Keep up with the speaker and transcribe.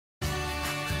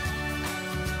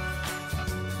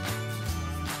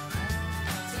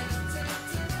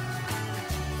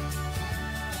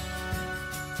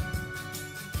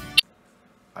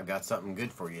I got something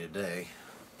good for you today.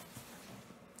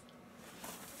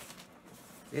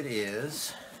 It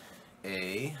is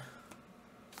a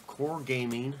Core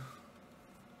Gaming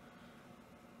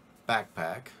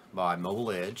backpack by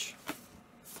Mobile Edge.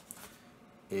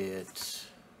 It's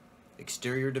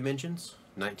exterior dimensions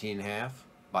 19.5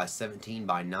 by 17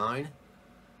 by 9.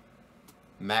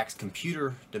 Max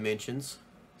computer dimensions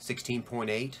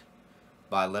 16.8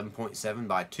 by 11.7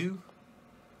 by 2.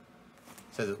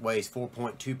 Says it weighs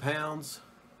 4.2 pounds.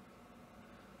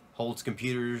 Holds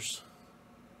computers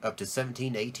up to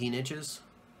 17 to 18 inches.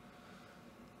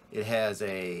 It has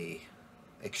a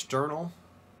external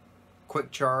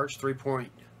quick charge 3.0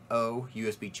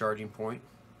 USB charging point.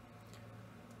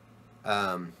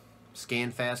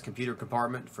 Scan fast computer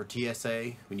compartment for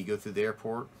TSA when you go through the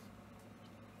airport.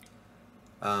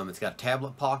 It's got a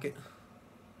tablet pocket,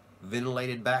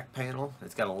 ventilated back panel.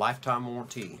 It's got a lifetime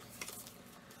warranty.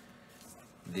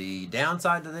 The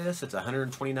downside to this, it's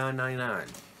 $129.99.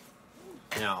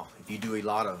 Now, if you do a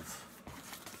lot of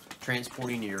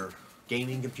transporting your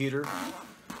gaming computer, it'd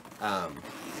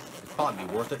probably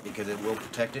be worth it because it will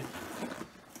protect it.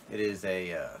 It is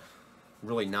a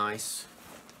really nice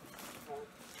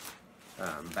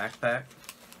backpack.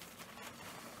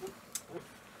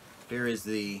 There is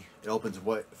it opens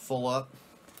full up.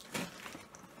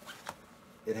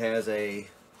 It has a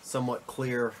somewhat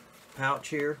clear pouch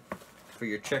here for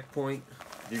your checkpoint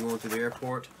if you're going through the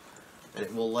airport, and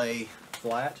it will lay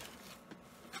flat.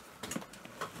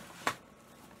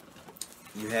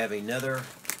 You have another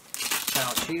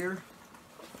pouch here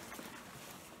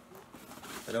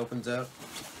that opens up.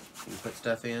 You can put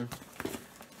stuff in.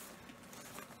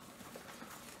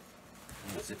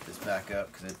 Let me zip this back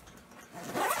up because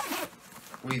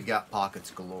we've got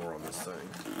pockets galore on this thing.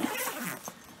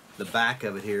 The back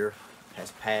of it here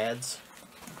has pads,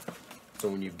 so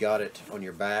when you've got it on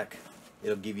your back,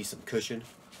 it'll give you some cushion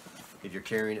if you're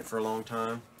carrying it for a long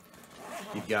time.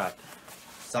 You've got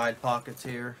side pockets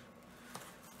here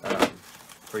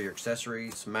for your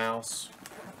accessories, mouse,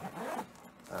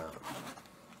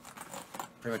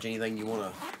 pretty much anything you want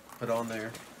to put on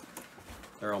there.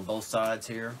 They're on both sides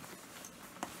here.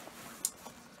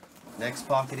 Next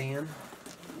pocket in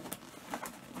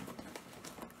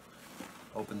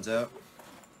opens up.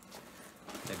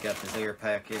 They've got this air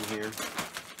pack in here.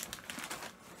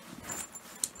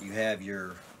 You have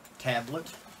your tablet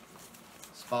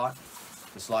spot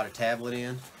to slide a tablet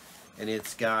in, and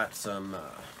it's got some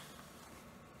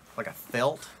like a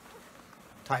felt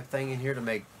type thing in here to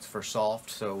make for soft,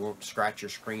 so it won't scratch your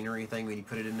screen or anything when you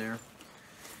put it in there.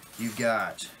 You've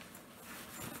got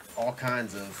all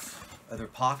kinds of other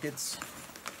pockets.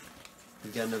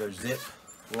 You've got another zip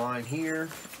line here.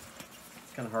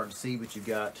 It's kind of hard to see, but you've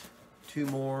got two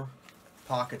more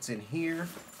pockets in here.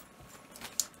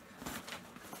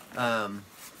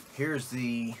 Here's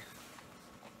the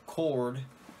cord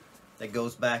that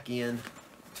goes back in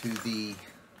to the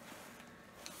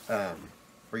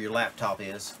where your laptop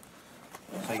is,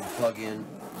 so you can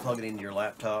plug it into your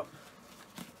laptop.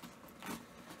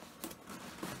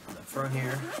 In the front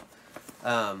here,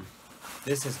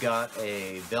 this has got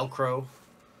a Velcro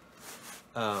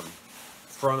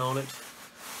front on it.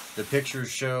 The pictures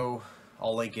show.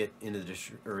 I'll link it in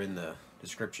the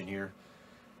description here.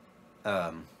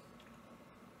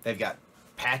 They've got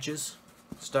patches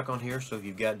stuck on here, so if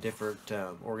you've got different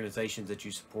organizations that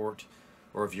you support,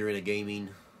 or if you're in a gaming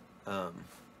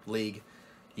league,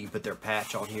 you can put their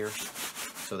patch on here.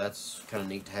 So that's kind of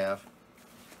neat to have.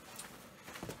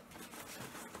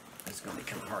 It's going to be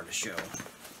kind of hard to show.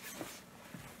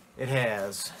 It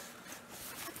has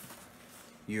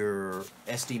your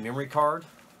SD memory card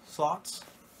slots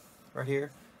right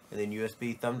here, and then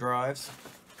USB thumb drives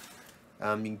you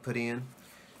can put in.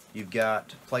 You've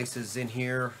got places in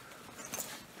here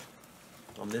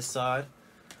on this side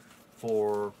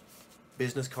for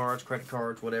business cards, credit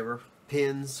cards, whatever,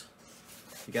 pins.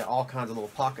 You got all kinds of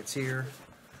little pockets here.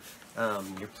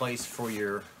 Your place for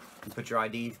you can put your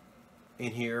ID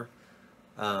in here,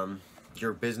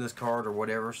 your business card or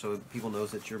whatever, so people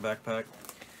knows it's your backpack.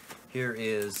 Here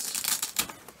is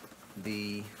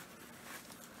the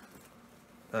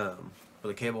where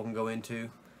the cable can go into.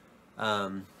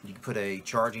 You can put a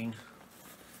charging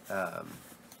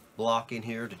block in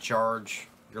here to charge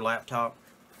your laptop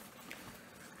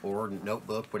or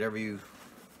notebook, whatever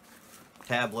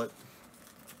tablet,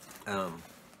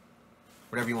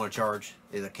 whatever you want to charge.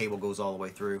 The cable goes all the way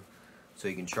through, so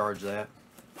you can charge that.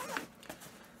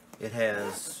 It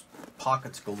has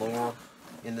pockets galore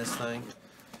in this thing.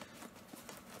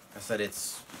 I said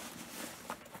it's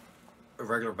a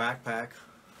regular backpack,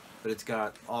 but it's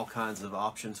got all kinds of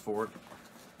options for it.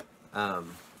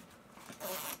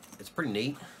 it's pretty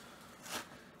neat.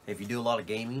 If you do a lot of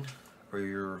gaming, or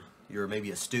you're maybe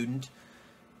a student,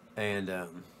 and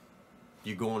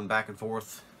you're going back and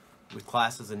forth with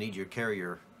classes and need you to carry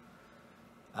your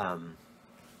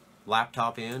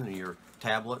laptop in, and your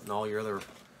tablet, and all your other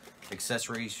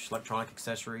accessories, electronic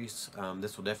accessories,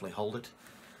 this will definitely hold it.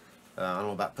 I don't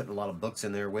know about putting a lot of books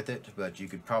in there with it, but you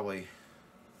could probably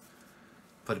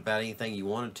put about anything you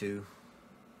wanted to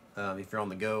if you're on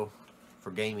the go for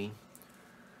gaming.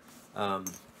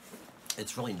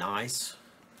 It's really nice,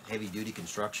 heavy duty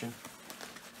construction.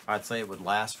 I'd say it would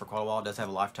last for quite a while. It does have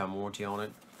a lifetime warranty on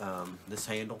it. This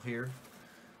handle here,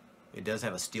 it does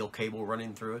have a steel cable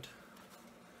running through it,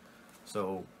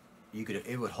 so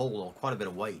it would hold quite a bit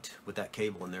of weight with that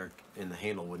cable in there, and the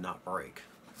handle would not break.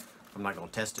 I'm not going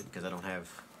to test it because I don't have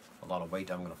a lot of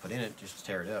weight I'm going to put in it just to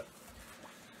tear it up.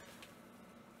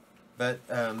 But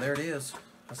there it is.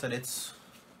 I said it's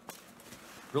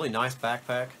really nice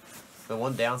backpack. The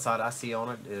one downside I see on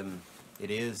it, it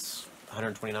is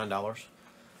 $129.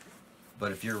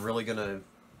 But if you're really going to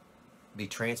be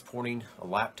transporting a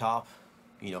laptop,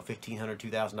 you know, $1,500,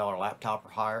 $2,000 laptop or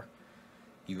higher,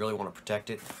 you really want to protect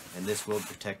it, and this will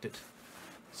protect it.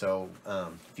 So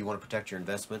if you want to protect your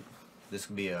investment, this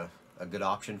could be a good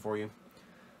option for you.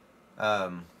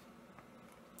 I'm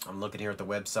looking here at the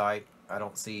website. I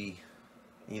don't see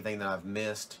anything that I've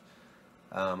missed.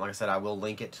 Like I said, I will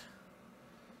link it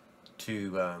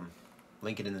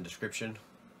in the description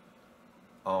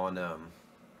on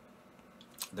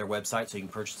their website, so you can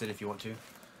purchase it if you want to.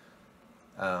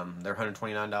 They're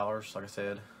 $129, like I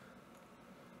said,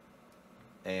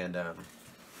 and I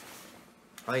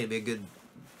think it'd be a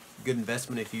good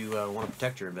investment if you want to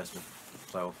protect your investment.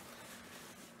 So,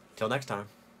 till next time.